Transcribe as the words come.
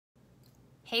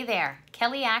Hey there,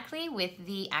 Kelly Ackley with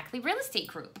the Ackley Real Estate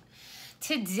Group.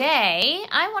 Today,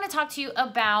 I want to talk to you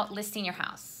about listing your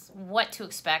house. What to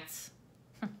expect.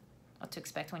 What to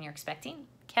expect when you're expecting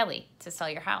Kelly to sell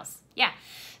your house. Yeah.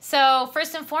 So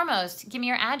first and foremost, give me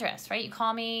your address, right? You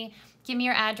call me, give me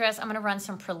your address. I'm going to run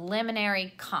some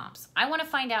preliminary comps. I want to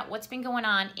find out what's been going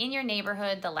on in your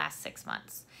neighborhood the last 6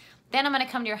 months. Then I'm going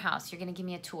to come to your house. You're going to give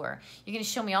me a tour. You're going to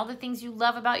show me all the things you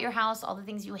love about your house, all the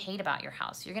things you hate about your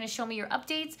house. You're going to show me your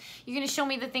updates. You're going to show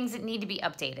me the things that need to be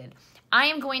updated. I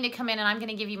am going to come in and I'm going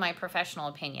to give you my professional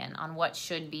opinion on what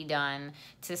should be done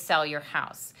to sell your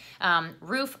house.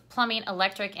 Roof, plumbing,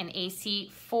 electric, and AC,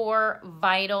 4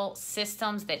 vital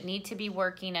systems that need to be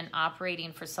working and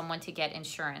operating for someone to get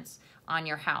insurance on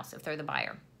your house if they're the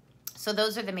buyer. So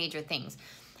those are the major things.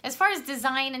 As far as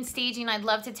design and staging, I'd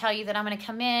love to tell you that I'm going to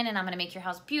come in and I'm going to make your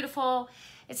house beautiful.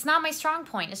 It's not my strong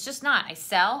point. It's just not. I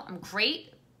sell. I'm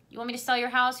great. You want me to sell your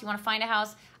house? You want to find a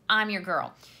house? I'm your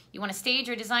girl. You want to stage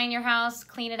or design your house,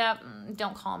 clean it up?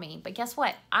 Don't call me. But guess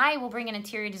what? I will bring an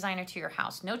interior designer to your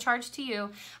house. No charge to you.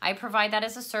 I provide that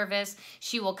as a service.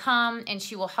 She will come and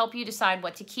she will help you decide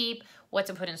what to keep, what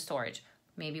to put in storage,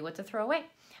 maybe what to throw away.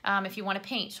 If you want to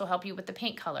paint, she'll help you with the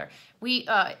paint color.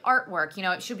 Artwork,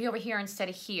 it should be over here instead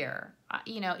of here.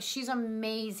 She's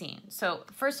amazing. So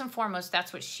first and foremost,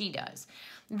 that's what she does.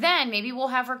 Then maybe we'll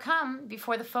have her come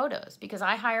before the photos because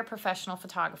I hire professional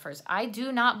photographers. I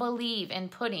do not believe in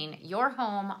putting your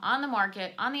home on the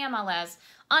market, on the MLS,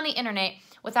 on the internet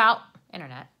without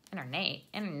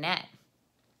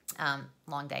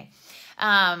long day,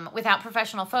 without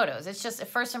professional photos. It's just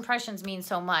first impressions mean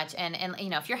so much. And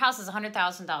if your house is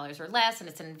 $100,000 or less and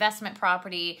it's an investment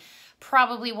property,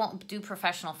 probably won't do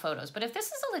professional photos. But if this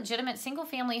is a legitimate single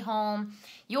family home,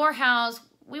 your house,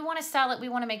 we want to sell it. We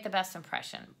want to make the best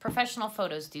impression. Professional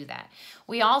photos do that.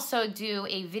 We also do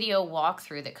a video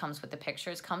walkthrough that comes with the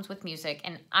pictures, comes with music.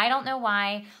 And I don't know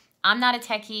why. I'm not a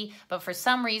techie, but for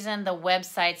some reason, the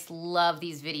websites love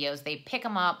these videos. They pick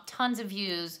them up, tons of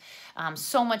views,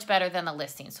 so much better than the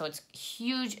listing. So it's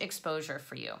huge exposure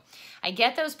for you. I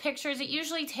get those pictures. It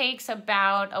usually takes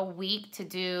about a week to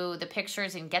do the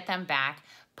pictures and get them back,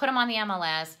 put them on the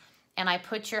MLS, and I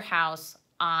put your house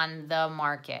on the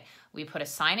market. We put a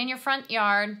sign in your front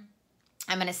yard.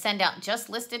 I'm going to send out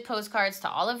just listed postcards to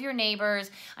all of your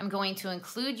neighbors. I'm going to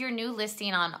include your new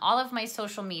listing on all of my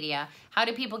social media. How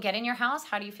do people get in your house?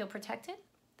 How do you feel protected?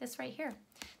 This right here.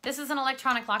 This is an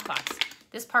electronic lockbox.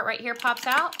 This part right here pops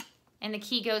out and the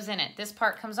key goes in it. This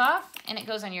part comes off and it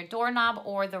goes on your doorknob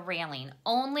or the railing.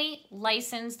 Only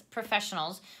licensed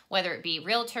professionals, whether it be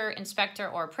realtor, inspector,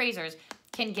 or appraisers,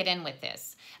 can get in with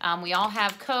this. We all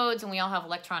have codes and we all have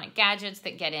electronic gadgets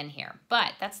that get in here.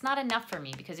 But that's not enough for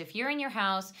me because if you're in your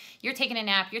house, you're taking a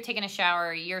nap, you're taking a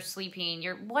shower, you're sleeping,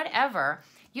 you're whatever,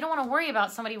 you don't want to worry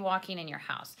about somebody walking in your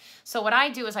house. So what I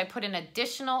do is I put an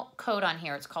additional code on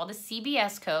here. It's called a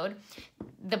CBS code.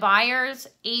 The buyer's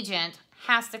agent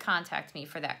has to contact me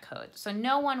for that code. So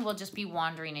no one will just be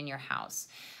wandering in your house.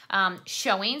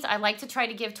 Showings, I like to try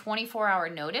to give 24-hour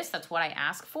notice. That's what I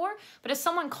ask for. But if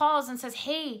someone calls and says,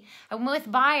 hey, I'm with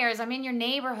buyers, I'm in your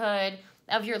neighborhood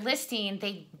of your listing,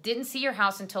 they didn't see your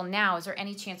house until now, is there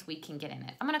any chance we can get in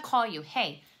it? I'm going to call you,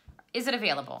 hey, is it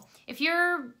available? If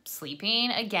you're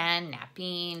sleeping, again,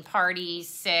 napping, party,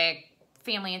 sick,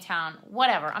 family in town,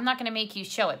 whatever, I'm not going to make you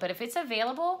show it. But if it's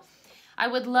available, I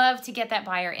would love to get that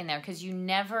buyer in there because you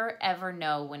never, ever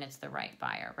know when it's the right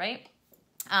buyer, right?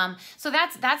 So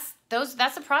that's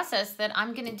the process that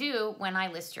I'm going to do when I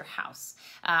list your house.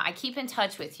 I keep in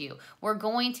touch with you. We're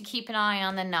going to keep an eye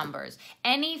on the numbers.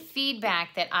 Any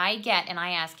feedback that I get, and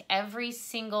I ask every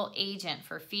single agent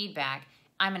for feedback,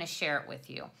 I'm going to share it with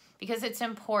you because it's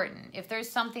important. If there's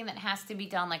something that has to be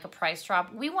done like a price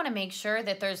drop, we want to make sure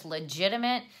that there's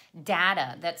legitimate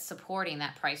data that's supporting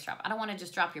that price drop. I don't want to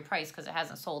just drop your price because it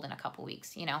hasn't sold in a couple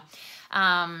weeks,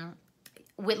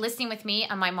 With listing with me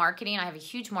on my marketing, I have a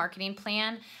huge marketing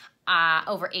plan,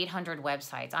 over 800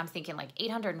 websites. I'm thinking like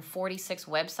 846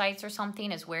 websites or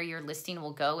something is where your listing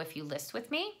will go if you list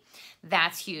with me.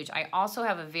 That's huge. I also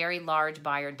have a very large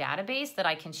buyer database that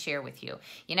I can share with you.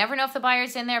 You never know if the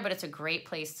buyer's in there, but it's a great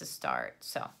place to start.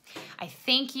 So I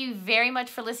thank you very much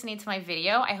for listening to my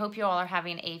video. I hope you all are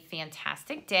having a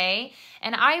fantastic day,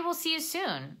 and I will see you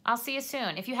soon. I'll see you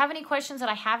soon. If you have any questions that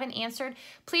I haven't answered,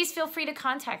 please feel free to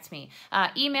contact me.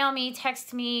 Email me,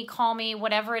 text me, call me,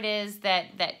 whatever it is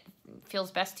that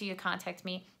feels best to you, contact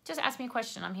me. Just ask me a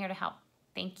question. I'm here to help.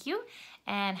 Thank you,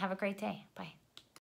 and have a great day. Bye.